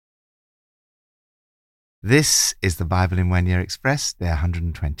This is the Bible in 1 Year Express, day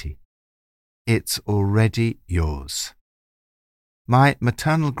 120. It's already yours. My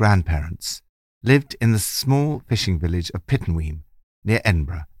maternal grandparents lived in the small fishing village of Pittenweem, near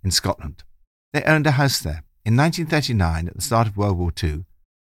Edinburgh, in Scotland. They owned a house there. In 1939, at the start of World War II,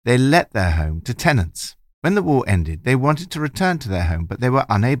 they let their home to tenants. When the war ended, they wanted to return to their home, but they were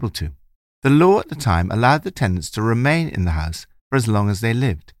unable to. The law at the time allowed the tenants to remain in the house for as long as they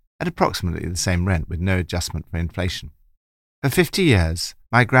lived, at approximately the same rent with no adjustment for inflation. For 50 years,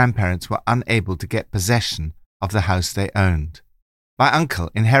 my grandparents were unable to get possession of the house they owned. My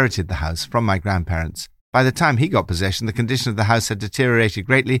uncle inherited the house from my grandparents. By the time he got possession, the condition of the house had deteriorated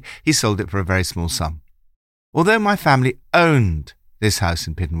greatly. He sold it for a very small sum. Although my family owned this house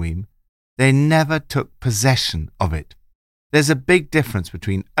in Pittenweem, they never took possession of it. There's a big difference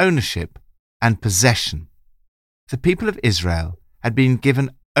between ownership and possession. The people of Israel had been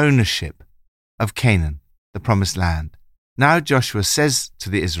given ownership of Canaan, the promised land. Now Joshua says to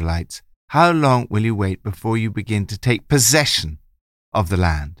the Israelites, "How long will you wait before you begin to take possession of the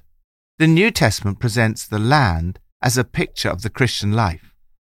land?" The New Testament presents the land as a picture of the Christian life.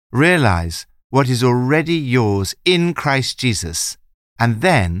 Realize what is already yours in Christ Jesus, and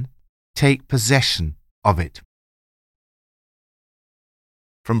then take possession of it.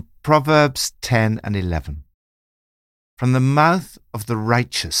 From Proverbs 10 and 11. From the mouth of the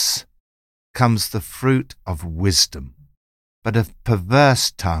righteous comes the fruit of wisdom, but a perverse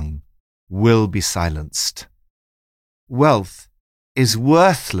tongue will be silenced. Wealth is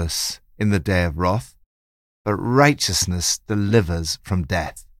worthless in the day of wrath, but righteousness delivers from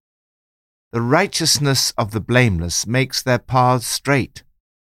death. The righteousness of the blameless makes their paths straight,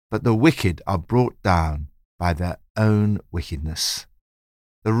 but the wicked are brought down by their own wickedness.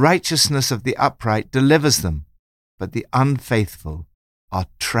 The righteousness of the upright delivers them, but the unfaithful are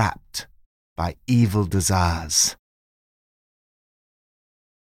trapped by evil desires.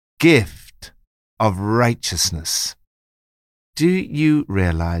 Gift of righteousness. Do you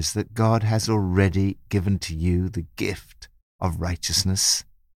realize that God has already given to you the gift of righteousness?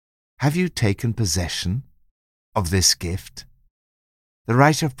 Have you taken possession of this gift? The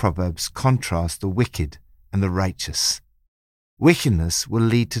writer of Proverbs contrasts the wicked and the righteous. Wickedness will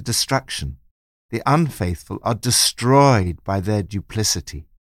lead to destruction. The unfaithful are destroyed by their duplicity.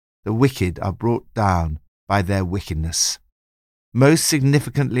 The wicked are brought down by their wickedness. Most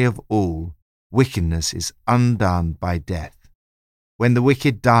significantly of all, wickedness is undone by death. When the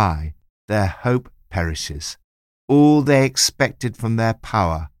wicked die, their hope perishes. All they expected from their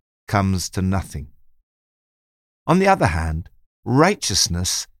power comes to nothing. On the other hand,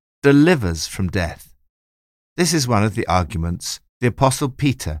 righteousness delivers from death. This is one of the arguments the Apostle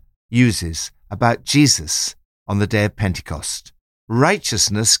Peter uses about Jesus on the day of Pentecost.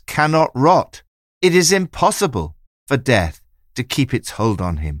 Righteousness cannot rot. It is impossible for death to keep its hold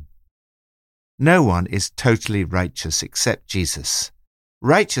on him. No one is totally righteous except Jesus.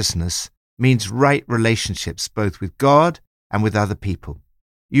 Righteousness means right relationships both with God and with other people.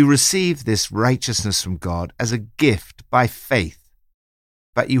 You receive this righteousness from God as a gift by faith,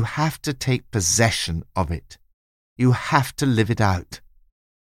 but you have to take possession of it. You have to live it out.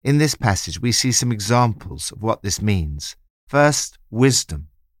 In this passage, we see some examples of what this means. First, wisdom.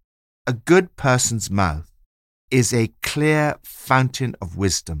 A good person's mouth is a clear fountain of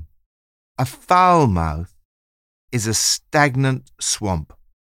wisdom. A foul mouth is a stagnant swamp.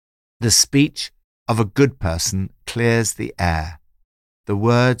 The speech of a good person clears the air. The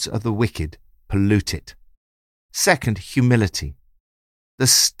words of the wicked pollute it. Second, humility. The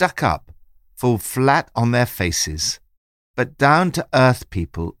stuck-up fall flat on their faces, but down-to-earth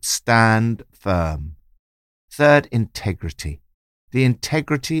people stand firm. Third, integrity. The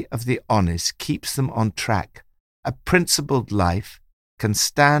integrity of the honest keeps them on track. A principled life can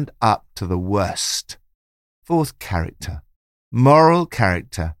stand up to the worst. Fourth, character. Moral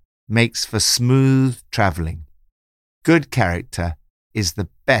character makes for smooth travelling. Good character is the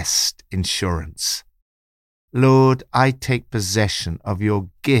best insurance. Lord, I take possession of your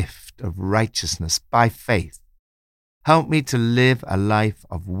gift of righteousness by faith. Help me to live a life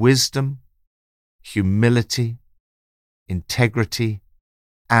of wisdom, humility, integrity,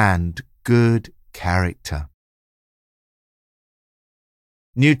 and good character.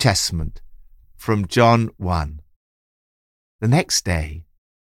 New Testament, from John 1. The next day,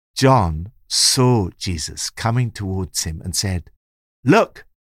 John saw Jesus coming towards him and said, "Look,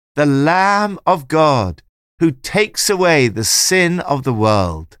 the Lamb of God, who takes away the sin of the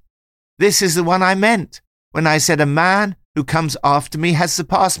world. This is the one I meant when I said a man who comes after me has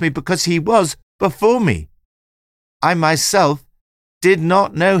surpassed me because he was before me. I myself did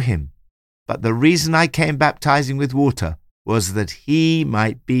not know him, but the reason I came baptizing with water was that he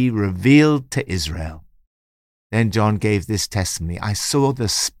might be revealed to Israel." Then John gave this testimony: "I saw the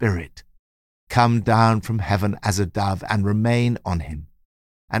Spirit come down from heaven as a dove and remain on him.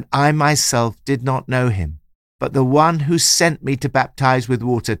 And I myself did not know him, but the one who sent me to baptize with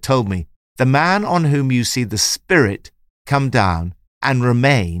water told me, 'The man on whom you see the Spirit come down and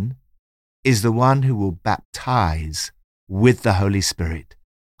remain is the one who will baptize with the Holy Spirit.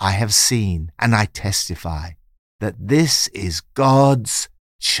 I have seen and I testify that this is God's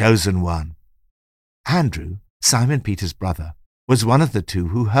chosen one.'" Andrew, Simon Peter's brother, was one of the two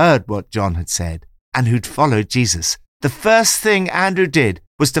who heard what John had said and who'd followed Jesus. The first thing Andrew did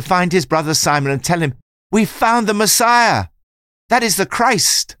was to find his brother Simon and tell him, "We found the Messiah. That is the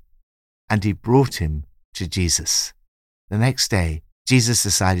Christ." And he brought him to Jesus. The next day, Jesus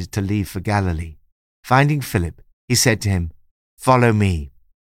decided to leave for Galilee. Finding Philip, he said to him, "Follow me."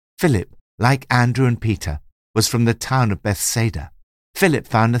 Philip, like Andrew and Peter, was from the town of Bethsaida. Philip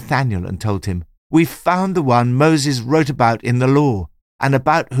found Nathanael and told him, "We found the one Moses wrote about in the law, and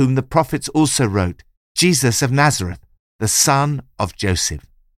about whom the prophets also wrote, Jesus of Nazareth, the son of Joseph."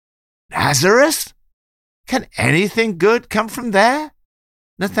 "Nazareth? Can anything good come from there?"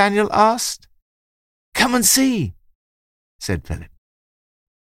 Nathanael asked. "Come and see," said Philip.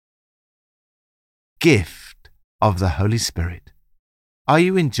 Gift of the Holy Spirit. Are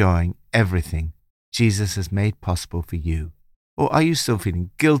you enjoying everything Jesus has made possible for you, or are you still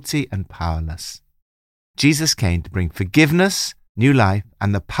feeling guilty and powerless? Jesus came to bring forgiveness, new life,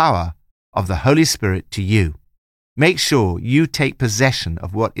 and the power of the Holy Spirit to you. Make sure you take possession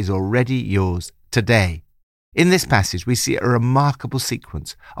of what is already yours today. In this passage, we see a remarkable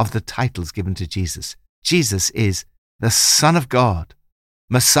sequence of the titles given to Jesus. Jesus is the Son of God,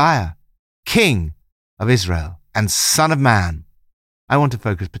 Messiah, King of Israel, and Son of Man. I want to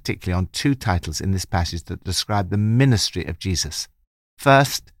focus particularly on two titles in this passage that describe the ministry of Jesus.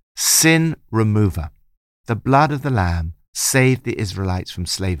 First, Sin Remover. The blood of the Lamb saved the Israelites from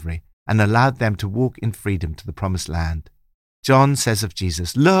slavery and allowed them to walk in freedom to the promised land. John says of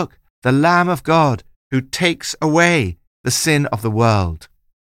Jesus, "Look, the Lamb of God who takes away the sin of the world."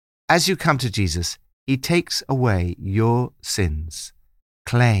 As you come to Jesus, he takes away your sins.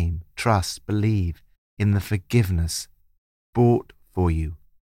 Claim, trust, believe in the forgiveness bought for you.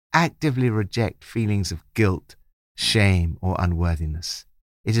 Actively reject feelings of guilt, shame, or unworthiness.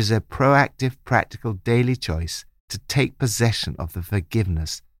 It is a proactive, practical, daily choice to take possession of the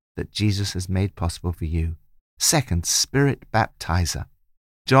forgiveness that Jesus has made possible for you. Second, Spirit Baptizer.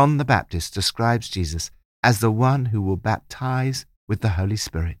 John the Baptist describes Jesus as the one who will baptize with the Holy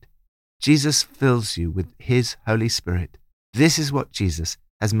Spirit. Jesus fills you with his Holy Spirit. This is what Jesus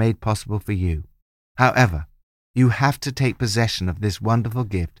has made possible for you. However, you have to take possession of this wonderful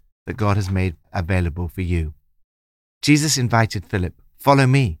gift that God has made available for you. Jesus invited Philip, "Follow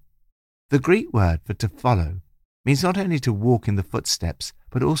me." The Greek word for to follow means not only to walk in the footsteps,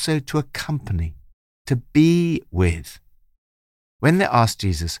 but also to accompany, to be with. When they asked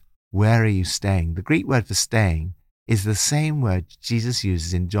Jesus, "Where are you staying?" the Greek word for staying is the same word Jesus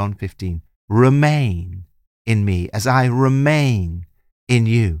uses in John 15, "Remain in me as I remain in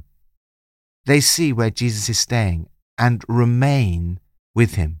you." They see where Jesus is staying and remain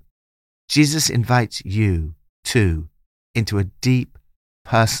with him. Jesus invites you, too, into a deep,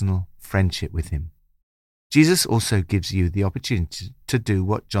 personal friendship with him. Jesus also gives you the opportunity to do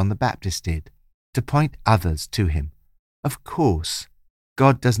what John the Baptist did, to point others to him. Of course,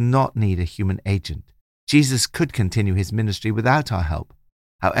 God does not need a human agent. Jesus could continue his ministry without our help.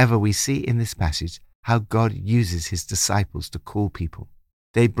 However, we see in this passage how God uses his disciples to call people.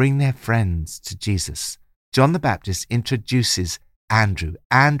 They bring their friends to Jesus. John the Baptist introduces Andrew.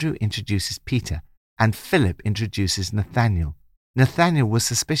 Andrew introduces Peter. And Philip introduces Nathanael. Nathanael was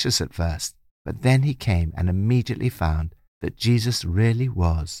suspicious at first, but then he came and immediately found that Jesus really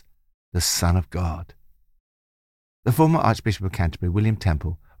was the Son of God. The former Archbishop of Canterbury, William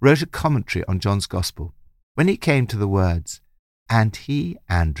Temple, wrote a commentary on John's Gospel. When he came to the words, "And he,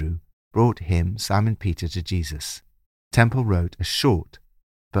 Andrew, brought him, Simon Peter, to Jesus," Temple wrote a short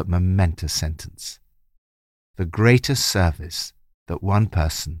but momentous sentence: "The greatest service that one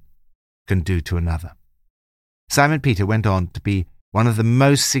person can do to another." Simon Peter went on to be one of the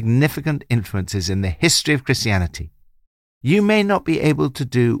most significant influences in the history of Christianity. You may not be able to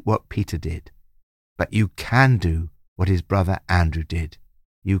do what Peter did, but you can do what his brother Andrew did.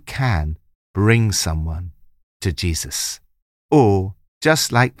 You can bring someone to Jesus. Or,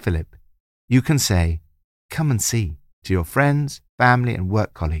 just like Philip, you can say, "Come and see," to your friends, family, and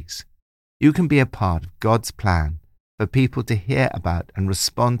work colleagues. You can be a part of God's plan for people to hear about and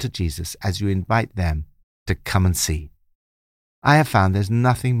respond to Jesus as you invite them to come and see. I have found there's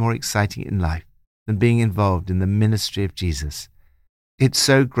nothing more exciting in life than being involved in the ministry of Jesus. It's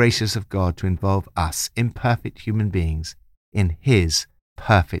so gracious of God to involve us, imperfect human beings, in His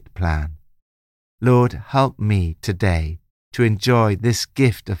perfect plan. Lord, help me today to enjoy this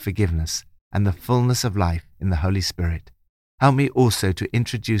gift of forgiveness and the fullness of life in the Holy Spirit. Help me also to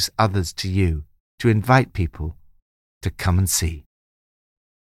introduce others to you, to invite people to come and see.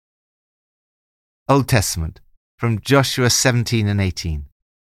 Old Testament, from Joshua 17 and 18.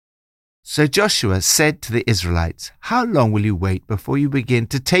 So Joshua said to the Israelites, "How long will you wait before you begin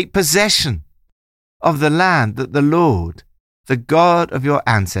to take possession of the land that the Lord, the God of your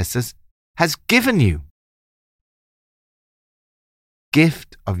ancestors, has given you?"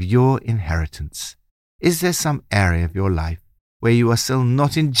 Gift of your inheritance. Is there some area of your life where you are still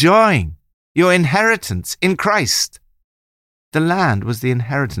not enjoying your inheritance in Christ? The land was the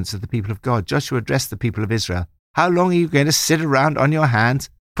inheritance of the people of God. Joshua addressed the people of Israel. How long are you going to sit around on your hands,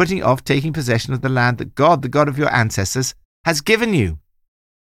 putting off taking possession of the land that God, the God of your ancestors, has given you?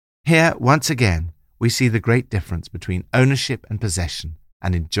 Here, once again, we see the great difference between ownership and possession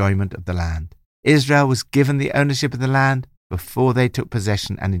and enjoyment of the land. Israel was given the ownership of the land before they took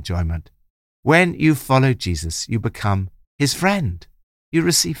possession and enjoyment. When you follow Jesus, you become His friend. You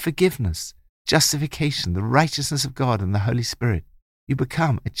receive forgiveness, justification, the righteousness of God and the Holy Spirit. You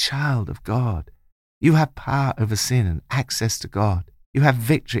become a child of God. You have power over sin and access to God. You have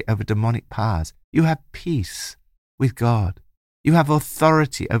victory over demonic powers. You have peace with God. You have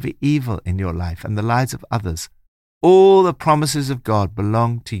authority over evil in your life and the lives of others. All the promises of God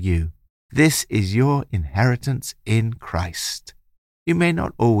belong to you. This is your inheritance in Christ. You may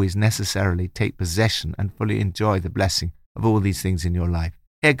not always necessarily take possession and fully enjoy the blessing of all these things in your life.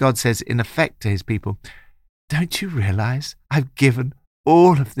 Here God says in effect to His people, "Don't you realize I've given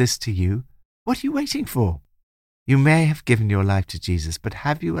all of this to you? What are you waiting for?" You may have given your life to Jesus, but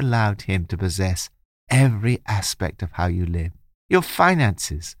have you allowed Him to possess every aspect of how you live? Your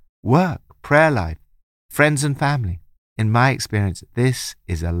finances, work, prayer life, friends and family. In my experience, this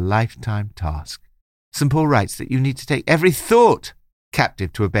is a lifetime task. St. Paul writes that you need to take every thought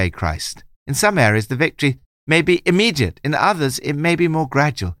captive to obey Christ. In some areas, the victory may be immediate. In others, it may be more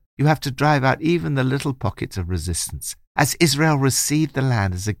gradual. You have to drive out even the little pockets of resistance. As Israel received the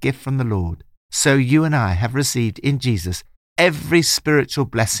land as a gift from the Lord, so you and I have received in Jesus every spiritual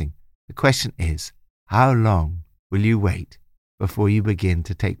blessing. The question is, how long will you wait before you begin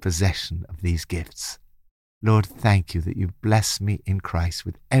to take possession of these gifts? Lord, thank you that you've blessed me in Christ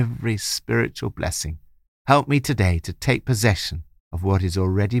with every spiritual blessing. Help me today to take possession of what is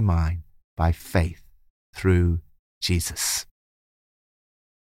already mine by faith through Jesus.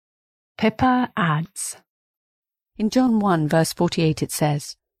 Pippa adds. In John 1 verse 48 it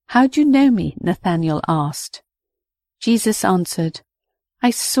says, "How do you know me?" Nathanael asked. Jesus answered, "I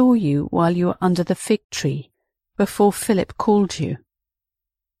saw you while you were under the fig tree, before Philip called you."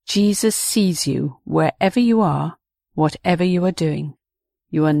 Jesus sees you wherever you are, whatever you are doing.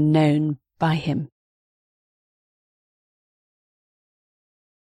 You are known by Him.